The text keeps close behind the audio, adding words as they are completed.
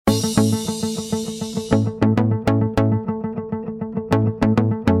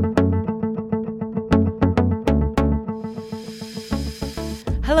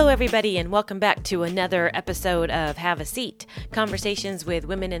everybody, and welcome back to another episode of Have a Seat, Conversations with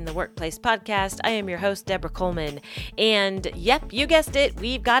Women in the Workplace podcast. I am your host, Deborah Coleman, and yep, you guessed it,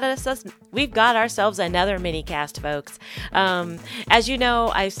 we've got ourselves another mini cast, folks. As you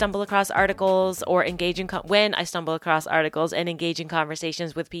know, I stumble across articles or when I stumble across articles and engage in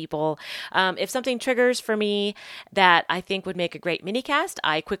conversations with people. If something triggers for me that I think would make a great mini cast,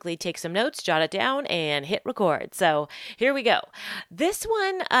 I quickly take some notes, jot it down, and hit record. So here we go. This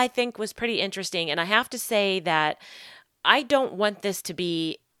one I think was pretty interesting, and I have to say that I don't want this to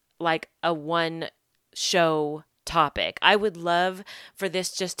be like a one show topic. I would love for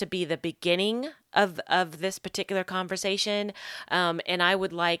this just to be the beginning of this particular conversation. And I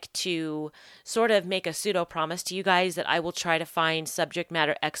would like to sort of make a pseudo promise to you guys that I will try to find subject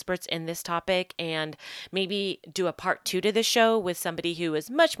matter experts in this topic and maybe do a part 2 to the show with somebody who is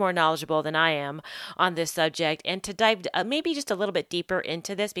much more knowledgeable than I am on this subject, and to dive maybe just a little bit deeper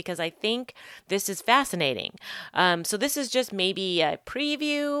into this because I think this is fascinating. So this is just maybe a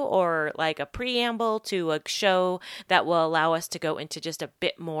preview or like a preamble to a show that will allow us to go into just a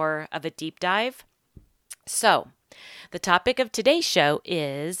bit more of a deep dive. So, the topic of today's show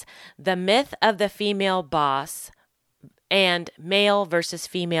is the myth of the female boss and male versus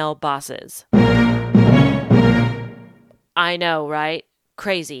female bosses. I know, right?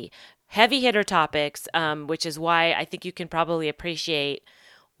 Crazy. Heavy hitter topics, which is why I think you can probably appreciate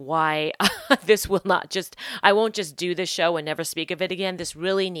why this will not just, I won't just do this show and never speak of it again. This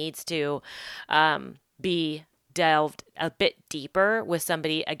really needs to be delved a bit deeper with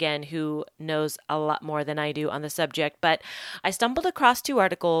somebody, again, who knows a lot more than I do on the subject. But I stumbled across 2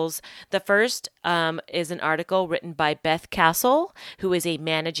 articles. The first is an article written by Beth Castle, who is a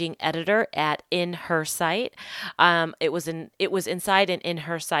managing editor at In Her Sight. It was inside an In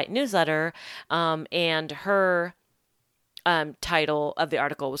Her Sight newsletter, and her title of the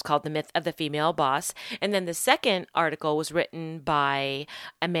article was called The Myth of the Female Boss. And then the second article was written by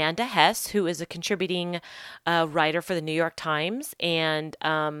Amanda Hess, who is a contributing writer for the New York Times. And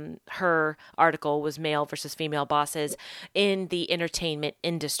her article was Male versus Female Bosses in the Entertainment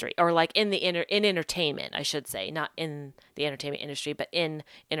Industry, or like in entertainment, I should say, not in the entertainment industry, but in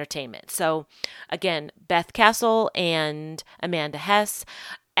entertainment. So again, Beth Castle and Amanda Hess.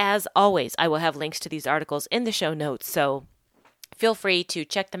 As always, I will have links to these articles in the show notes, so feel free to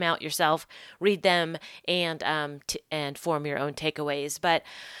check them out yourself, read them, and form your own takeaways. But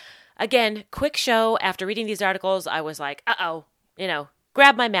again, quick show. After reading these articles, I was like,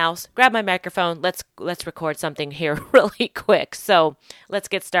 grab my mouse, grab my microphone. Let's record something here really quick. So let's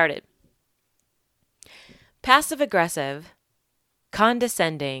get started. Passive-aggressive,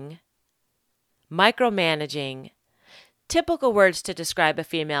 condescending, micromanaging. Typical words to describe a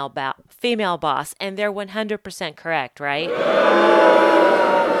female boss, and they're 100% correct, right?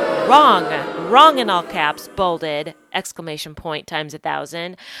 Wrong in all caps, bolded, exclamation point times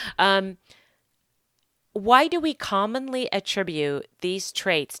 1,000. Why do we commonly attribute these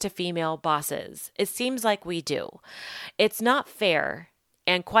traits to female bosses? It seems like we do. It's not fair,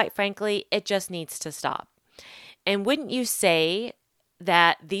 and quite frankly, it just needs to stop. And wouldn't you say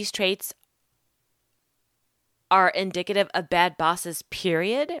that these traits are indicative of bad bosses,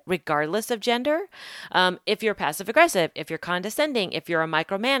 period, regardless of gender? If you're passive-aggressive, if you're condescending, if you're a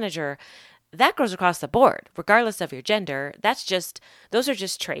micromanager, that goes across the board, regardless of your gender. Those are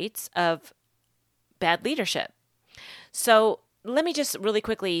just traits of bad leadership. So let me just really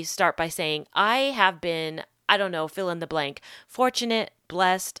quickly start by saying I have been, fill in the blank, fortunate,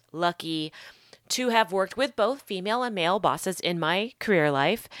 blessed, lucky to have worked with both female and male bosses in my career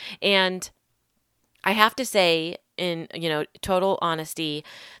life. And I have to say, in total honesty,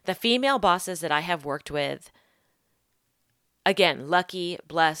 the female bosses that I have worked with, again, lucky,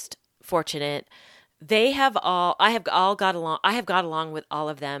 blessed, fortunate, I have got along with all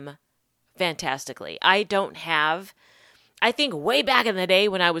of them fantastically. I think way back in the day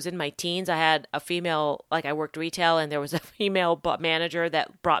when I was in my teens, I had a female, I worked retail, and there was a female manager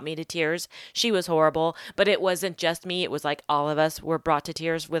that brought me to tears. She was horrible, but it wasn't just me. It was like all of us were brought to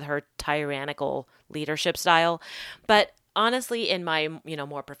tears with her tyrannical leadership style. But honestly, in my,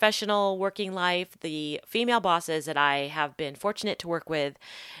 more professional working life, the female bosses that I have been fortunate to work with,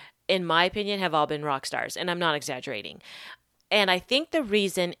 in my opinion, have all been rock stars, and I'm not exaggerating. And I think the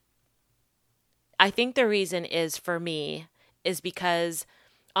reason is, for me, is because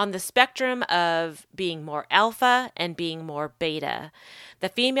on the spectrum of being more alpha and being more beta, the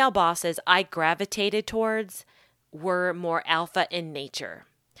female bosses I gravitated towards were more alpha in nature.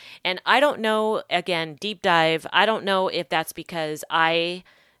 And I don't know, again, deep dive, I don't know if that's because I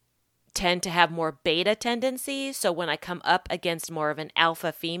tend to have more beta tendencies. So when I come up against more of an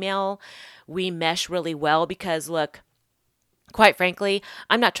alpha female, we mesh really well because look, quite frankly,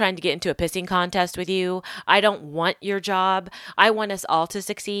 I'm not trying to get into a pissing contest with you. I don't want your job. I want us all to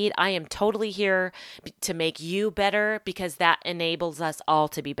succeed. I am totally here to make you better because that enables us all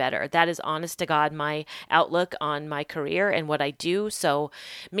to be better. That is honest to God my outlook on my career and what I do. So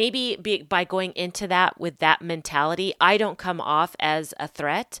maybe by going into that with that mentality, I don't come off as a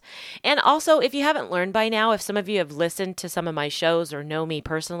threat. And also, if you haven't learned by now, if some of you have listened to some of my shows or know me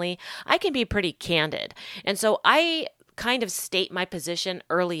personally, I can be pretty candid. And so I kind of state my position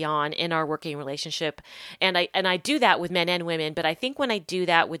early on in our working relationship. And I do that with men and women, but I think when I do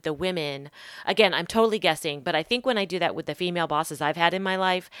that with the women, again, I'm totally guessing, but I think when I do that with the female bosses I've had in my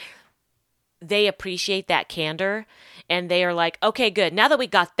life, they appreciate that candor and they are like, okay, good. Now that we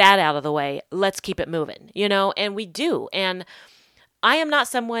got that out of the way, let's keep it moving, and we do. And I am not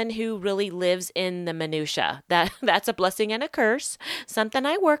someone who really lives in the minutia. That's a blessing and a curse, something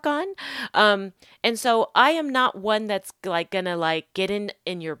I work on. And so I am not one that's like gonna like get in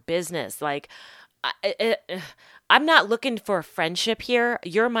your business. Like, I'm not looking for a friendship here.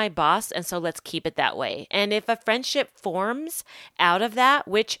 You're my boss, and so let's keep it that way. And if a friendship forms out of that,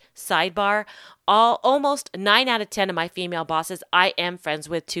 which sidebar, almost 9 out of 10 of my female bosses I am friends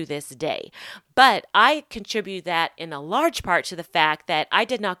with to this day. But I contribute that in a large part to the fact that I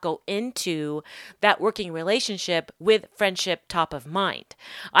did not go into that working relationship with friendship top of mind.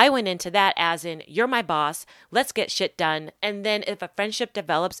 I went into that as in, you're my boss, let's get shit done. And then if a friendship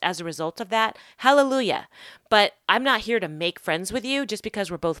develops as a result of that, hallelujah. But I'm not here to make friends with you just because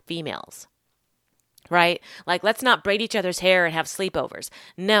we're both females. Right? Like, let's not braid each other's hair and have sleepovers.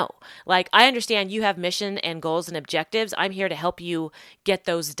 No. Like, I understand you have mission and goals and objectives. I'm here to help you get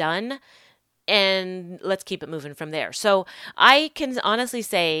those done. And let's keep it moving from there. So I can honestly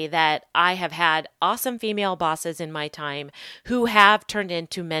say that I have had awesome female bosses in my time who have turned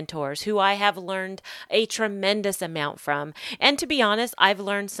into mentors, who I have learned a tremendous amount from. And to be honest, I've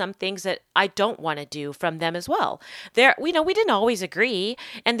learned some things that I don't want to do from them as well. We didn't always agree,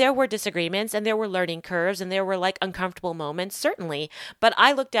 and there were disagreements, and there were learning curves, and there were like uncomfortable moments, certainly. But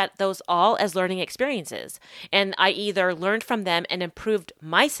I looked at those all as learning experiences. And I either learned from them and improved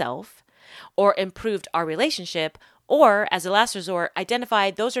myself, or improved our relationship, or as a last resort,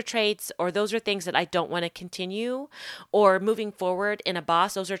 identified those are traits or those are things that I don't want to continue, or moving forward in a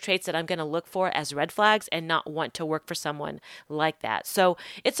boss, those are traits that I'm going to look for as red flags and not want to work for someone like that. So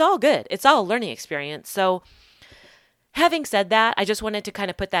it's all good. It's all a learning experience. So having said that, I just wanted to kind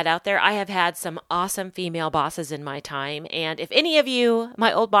of put that out there. I have had some awesome female bosses in my time. And if any of you,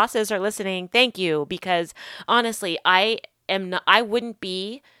 my old bosses, are listening, thank you, because honestly, I wouldn't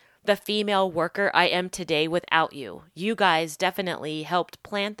be the female worker I am today without you. You guys definitely helped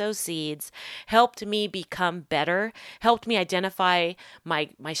plant those seeds, helped me become better, helped me identify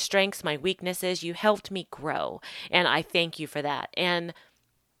my strengths, my weaknesses. You helped me grow, and I thank you for that. And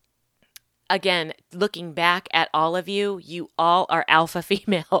again, looking back at all of you, you all are alpha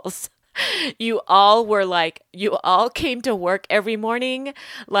females. You all came to work every morning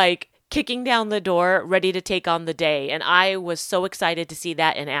like kicking down the door, ready to take on the day. And I was so excited to see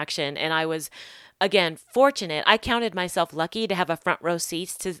that in action. And I was, again, fortunate. I counted myself lucky to have a front row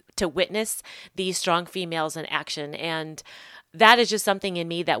seat to witness these strong females in action. And that is just something in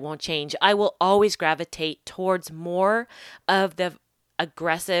me that won't change. I will always gravitate towards more of the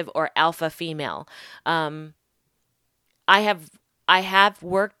aggressive or alpha female. I have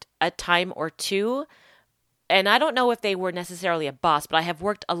worked a time or two, and I don't know if they were necessarily a boss, but I have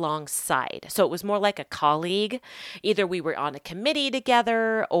worked alongside. So it was more like a colleague. Either we were on a committee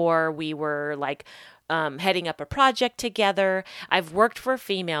together or we were like heading up a project together. I've worked for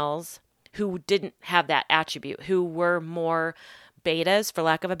females who didn't have that attribute, who were more betas, for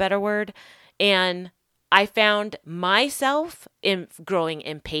lack of a better word. And I found myself growing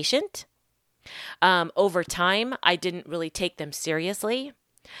impatient. Over time, I didn't really take them seriously.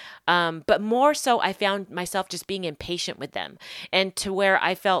 But more so, I found myself just being impatient with them, and to where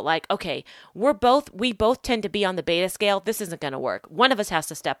I felt like, okay, we both tend to be on the beta scale. This isn't going to work. One of us has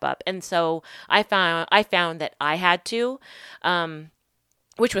to step up. And so I found that I had to,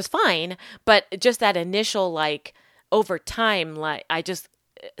 which was fine, but just that initial, like, over time, like,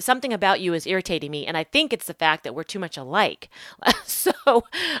 something about you is irritating me. And I think it's the fact that we're too much alike. So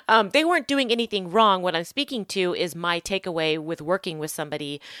they weren't doing anything wrong. What I'm speaking to is my takeaway with working with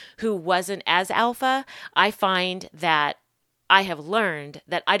somebody who wasn't as alpha. I find that I have learned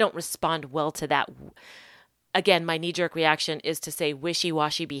that I don't respond well to that. Again, my knee-jerk reaction is to say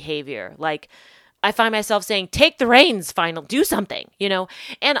wishy-washy behavior. Like, I find myself saying, take the reins, final, do something,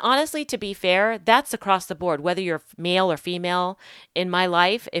 And honestly, to be fair, that's across the board, whether you're male or female in my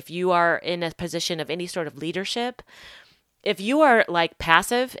life, if you are in a position of any sort of leadership, if you are like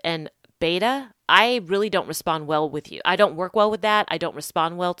passive and beta, I really don't respond well with you. I don't work well with that. I don't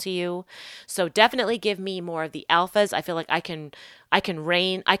respond well to you. So definitely give me more of the alphas. I feel like I can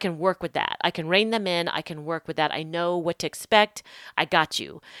work with that. I can rein them in. I can work with that. I know what to expect. I got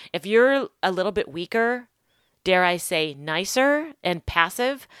you. If you're a little bit weaker, dare I say nicer and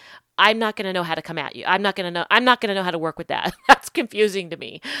passive, I'm not going to know how to come at you. I'm not going to know how to work with that. That's confusing to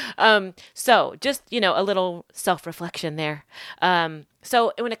me. So just, a little self-reflection there.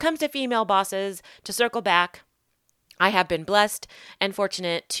 So when it comes to female bosses, to circle back, I have been blessed and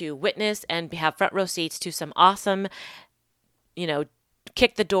fortunate to witness and have front row seats to some awesome,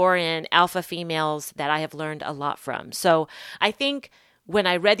 kick the door in alpha females that I have learned a lot from. So I think when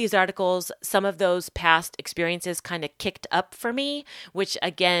I read these articles, some of those past experiences kind of kicked up for me, which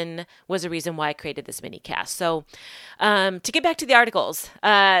again was a reason why I created this mini cast. So to get back to the articles.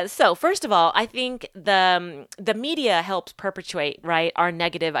 So first of all, I think the media helps perpetuate, right, our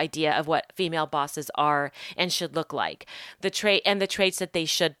negative idea of what female bosses are and should look like, the traits that they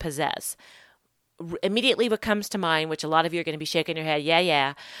should possess. Immediately what comes to mind, which a lot of you are going to be shaking your head,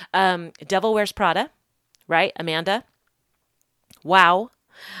 yeah. Devil Wears Prada, right, Amanda? Wow.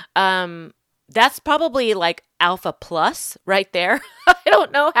 That's probably like alpha plus right there. I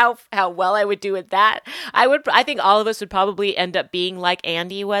don't know how well I would do with that. I think all of us would probably end up being like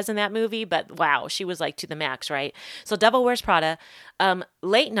Andy was in that movie, but wow, she was like to the max, right? So Devil Wears Prada.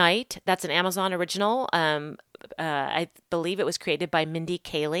 Late Night, that's an Amazon original. I believe it was created by Mindy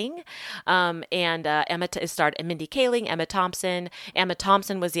Kaling, and it starred Mindy Kaling, Emma Thompson. Emma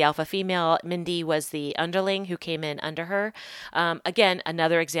Thompson was the alpha female. Mindy was the underling who came in under her. Again,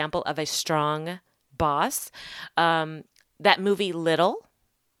 another example of a strong boss. That movie Little.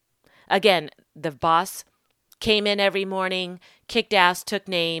 Again, the boss came in every morning, kicked ass, took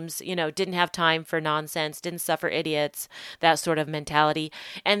names, didn't have time for nonsense, didn't suffer idiots, that sort of mentality.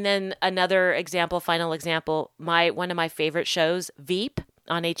 And then another example, final example, one of my favorite shows, Veep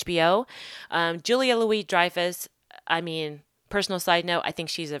on HBO. Julia Louis-Dreyfus, personal side note, I think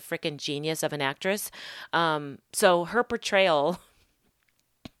she's a freaking genius of an actress. So her portrayal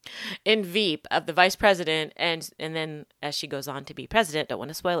in Veep of the vice president, and then as she goes on to be president, don't want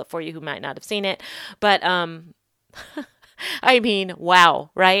to spoil it for you who might not have seen it, but wow,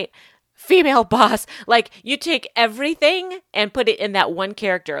 right? Female boss, like you take everything and put it in that one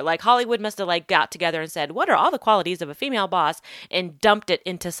character. Like Hollywood must have got together and said, what are all the qualities of a female boss, and dumped it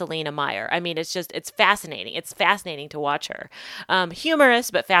into Selena Meyer. It's fascinating. It's fascinating to watch her. Humorous,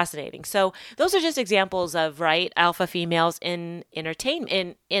 but fascinating. So those are just examples of, right, alpha females in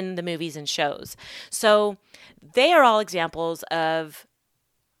entertainment, in the movies and shows. So they are all examples of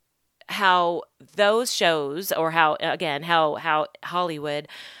how those shows, or how Hollywood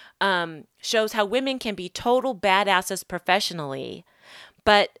shows how women can be total badasses professionally,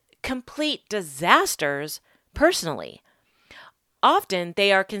 but complete disasters personally. Often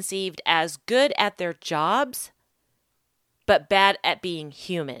they are conceived as good at their jobs, but bad at being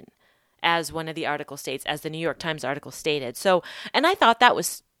human, as one of the articles states, as the New York Times article stated. So, and I thought that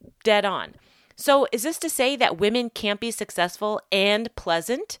was dead on. So is this to say that women can't be successful and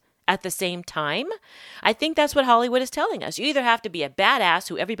pleasant at the same time? I think that's what Hollywood is telling us. You either have to be a badass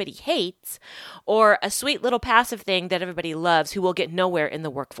who everybody hates, or a sweet little passive thing that everybody loves who will get nowhere in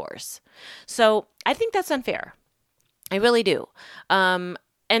the workforce. So I think that's unfair. I really do. And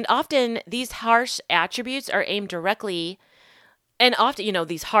often these harsh attributes are aimed directly, and often,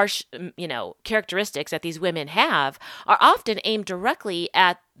 these harsh, characteristics that these women have are often aimed directly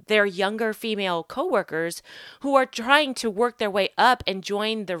at their younger female coworkers who are trying to work their way up and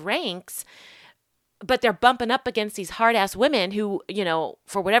join the ranks, but they're bumping up against these hard-ass women who,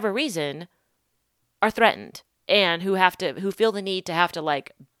 for whatever reason, are threatened, and who feel the need to have to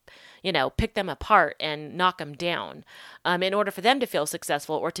pick them apart and knock them down in order for them to feel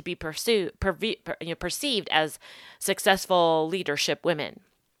successful or to be perceived as successful leadership women.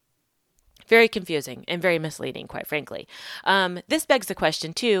 Very confusing and very misleading, quite frankly. This begs the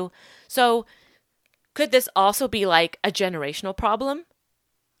question, too. So could this also be like a generational problem?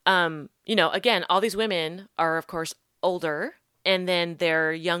 Again, all these women are, of course, older, and then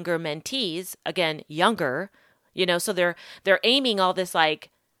their younger mentees, again, younger, so they're aiming all this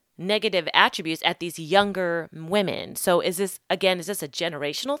negative attributes at these younger women. So is this a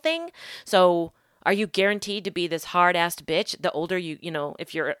generational thing? So are you guaranteed to be this hard-assed bitch the older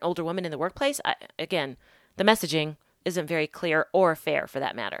if you're an older woman in the workplace? Again, the messaging isn't very clear or fair for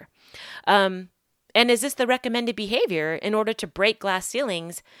that matter. And is this the recommended behavior in order to break glass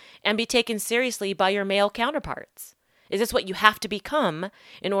ceilings and be taken seriously by your male counterparts? Is this what you have to become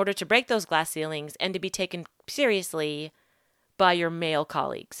in order to break those glass ceilings and to be taken seriously by your male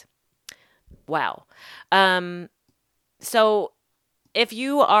colleagues? Wow. So if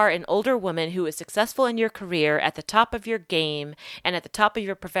you are an older woman who is successful in your career, at the top of your game and at the top of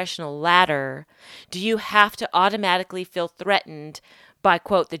your professional ladder, do you have to automatically feel threatened by,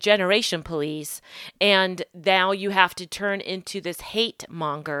 quote, the generation police, and now you have to turn into this hate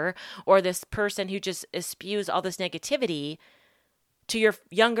monger or this person who just spews all this negativity to your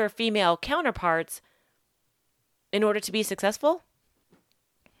younger female counterparts in order to be successful?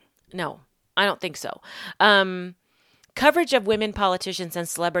 No, I don't think so. Coverage of women politicians and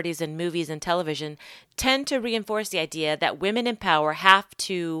celebrities in movies and television tend to reinforce the idea that women in power have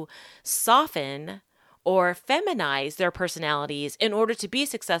to soften or feminize their personalities in order to be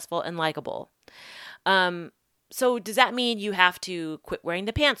successful and likable. So does that mean you have to quit wearing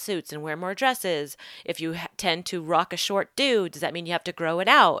the pantsuits and wear more dresses? If you tend to rock a short do, does that mean you have to grow it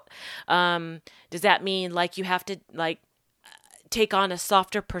out? Does that mean like you have to like take on a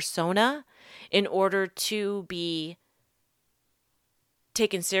softer persona in order to be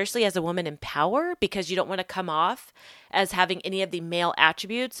taken seriously as a woman in power because you don't want to come off as having any of the male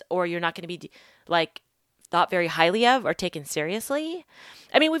attributes, or you're not going to be like thought very highly of or taken seriously?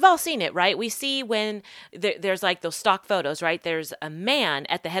 I mean, we've all seen it, right? We see when there's like those stock photos, right? There's a man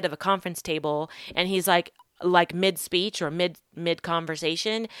at the head of a conference table and he's like mid speech or mid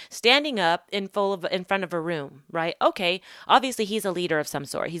conversation, standing up in front of a room, right? Okay, obviously he's a leader of some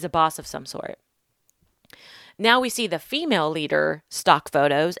sort. He's a boss of some sort. Now we see the female leader stock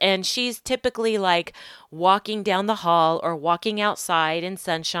photos, and she's typically like walking down the hall or walking outside in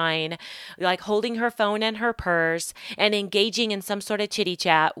sunshine, like holding her phone and her purse and engaging in some sort of chitty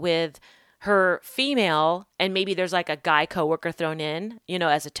chat with her female, and maybe there's like a guy coworker thrown in,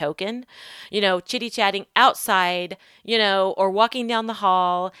 as a token, chitty chatting outside, or walking down the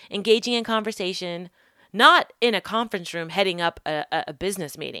hall, engaging in conversation, not in a conference room heading up a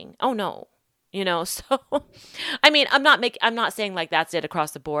business meeting. Oh no. So, I mean, I'm not saying like that's it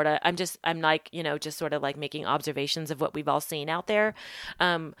across the board. I'm like, just sort of like making observations of what we've all seen out there.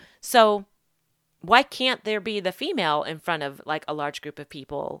 So why can't there be the female in front of like a large group of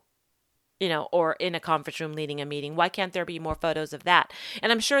people, or in a conference room leading a meeting? Why can't there be more photos of that?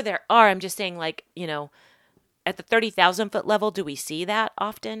 And I'm sure there are. I'm just saying like, at the 30,000 foot level, do we see that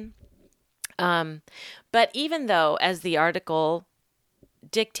often? But even though, as the article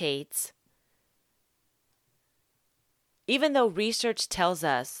dictates, even though research tells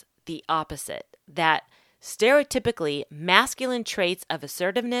us the opposite, that stereotypically masculine traits of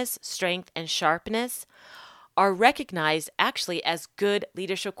assertiveness, strength, and sharpness are recognized actually as good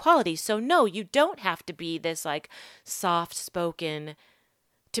leadership qualities. So no, you don't have to be this like soft-spoken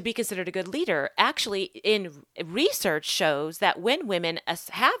to be considered a good leader. Actually, in research shows that when women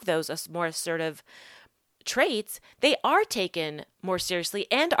have those more assertive traits, they are taken more seriously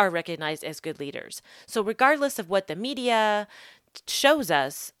and are recognized as good leaders. So regardless of what the media shows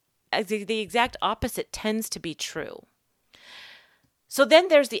us, the exact opposite tends to be true. So then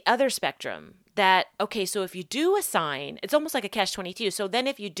there's the other spectrum that, okay, so if you do assign, it's almost like a catch-22. So then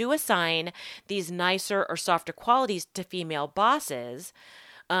if you do assign these nicer or softer qualities to female bosses,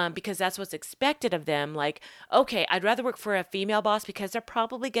 because that's what's expected of them. Like, okay, I'd rather work for a female boss because they're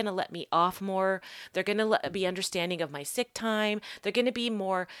probably going to let me off more. They're going to be understanding of my sick time. They're going to be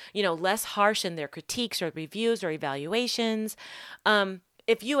more, less harsh in their critiques or reviews or evaluations.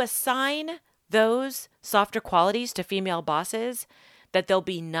 If you assign those softer qualities to female bosses, that they'll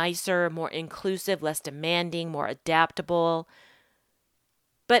be nicer, more inclusive, less demanding, more adaptable.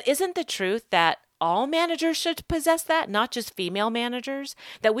 But isn't the truth that all managers should possess that, not just female managers?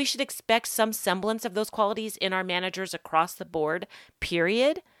 That we should expect some semblance of those qualities in our managers across the board,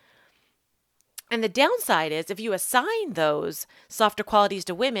 period? And the downside is if you assign those softer qualities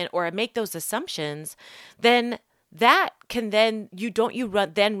to women or make those assumptions, then that can then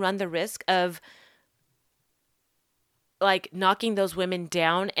run the risk of like knocking those women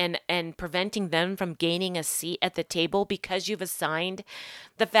down and preventing them from gaining a seat at the table because you've assigned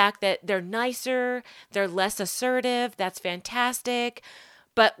the fact that they're nicer, they're less assertive. That's fantastic.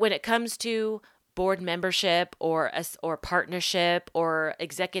 But when it comes to board membership or partnership or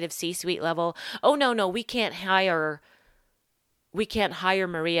executive C-suite level, oh no, we can't hire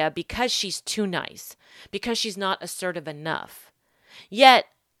Maria because she's too nice, because she's not assertive enough. Yet,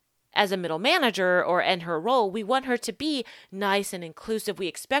 as a middle manager or in her role, we want her to be nice and inclusive. We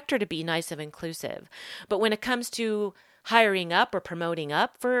expect her to be nice and inclusive. But when it comes to hiring up or promoting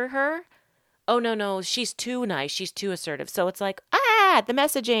up for her, oh, no, she's too nice. She's too assertive. So it's like, the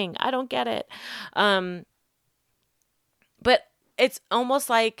messaging, I don't get it. But it's almost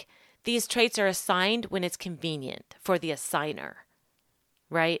like these traits are assigned when it's convenient for the assigner,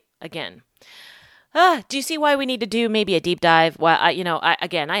 right? Again, do you see why we need to do maybe a deep dive? Well, I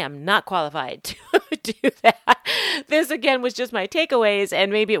am not qualified to do that. This again was just my takeaways,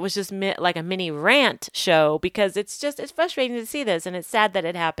 and maybe it was just like a mini rant show, because it's frustrating to see this, and it's sad that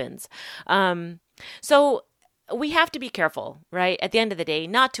it happens. So we have to be careful, right? At the end of the day,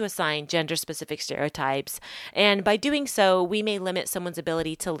 not to assign gender-specific stereotypes, and by doing so, we may limit someone's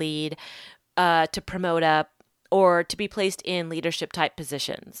ability to lead, to promote up, or to be placed in leadership-type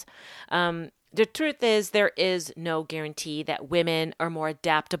positions. The truth is, there is no guarantee that women are more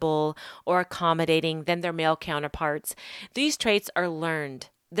adaptable or accommodating than their male counterparts. These traits are learned.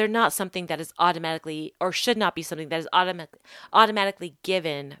 They're not something that is automatically, or should not be something that is automatically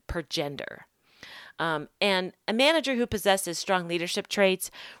given per gender. And a manager who possesses strong leadership traits,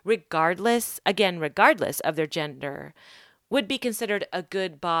 regardless of their gender, would be considered a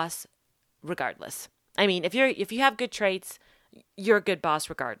good boss regardless. I mean, if you have good traits, you're a good boss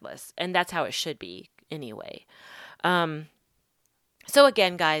regardless. And that's how it should be anyway. So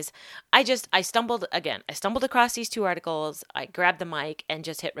again, guys, I stumbled across these two articles. I grabbed the mic and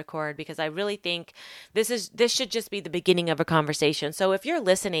just hit record because I really think this should just be the beginning of a conversation. So if you're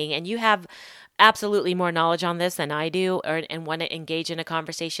listening and you have absolutely more knowledge on this than I do, and want to engage in a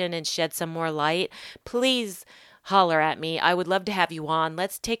conversation and shed some more light, please holler at me. I would love to have you on.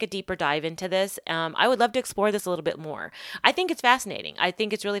 Let's take a deeper dive into this. I would love to explore this a little bit more. I think it's fascinating. I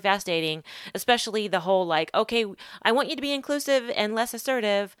think it's really fascinating, especially the whole okay, I want you to be inclusive and less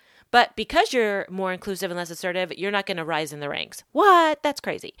assertive, but because you're more inclusive and less assertive, you're not going to rise in the ranks. What? That's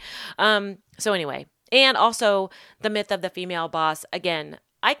crazy. So anyway, and also the myth of the female boss. Again,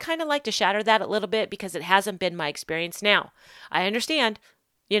 I kind of like to shatter that a little bit because it hasn't been my experience. Now, I understand,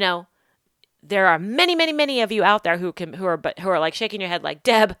 there are many, many, many of you out there who are like shaking your head like,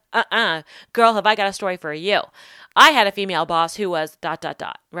 Deb, girl, have I got a story for you. I had a female boss who was ...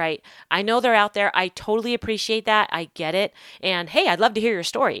 right? I know they're out there. I totally appreciate that. I get it. And hey, I'd love to hear your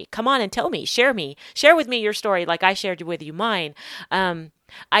story. Come on and tell me, share with me your story like I shared with you mine.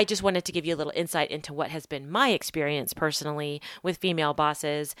 I just wanted to give you a little insight into what has been my experience personally with female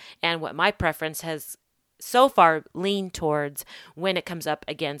bosses and what my preference has so far leaned towards when it comes up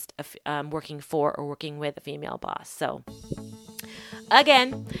against working for or working with a female boss. So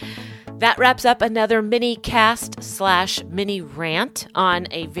again, that wraps up another mini cast / mini rant on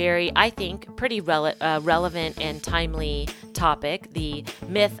a very, I think, pretty relevant and timely topic, the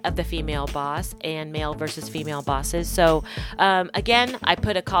myth of the female boss and male versus female bosses. So again, I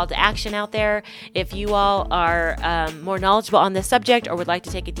put a call to action out there. If you all are more knowledgeable on this subject or would like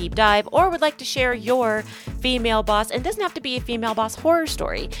to take a deep dive or would like to share your female boss, and it doesn't have to be a female boss horror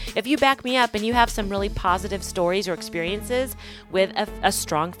story. If you back me up and you have some really positive stories or experiences with a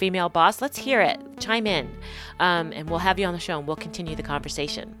strong female boss, let's hear it. Chime in. And we'll have you on the show and we'll continue the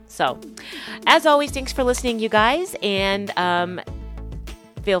conversation. So, as always, thanks for listening, you guys. And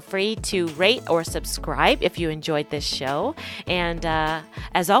feel free to rate or subscribe if you enjoyed this show. And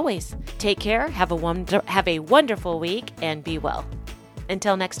as always, take care, have a wonderful week, and be well.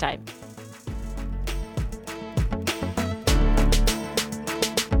 Until next time.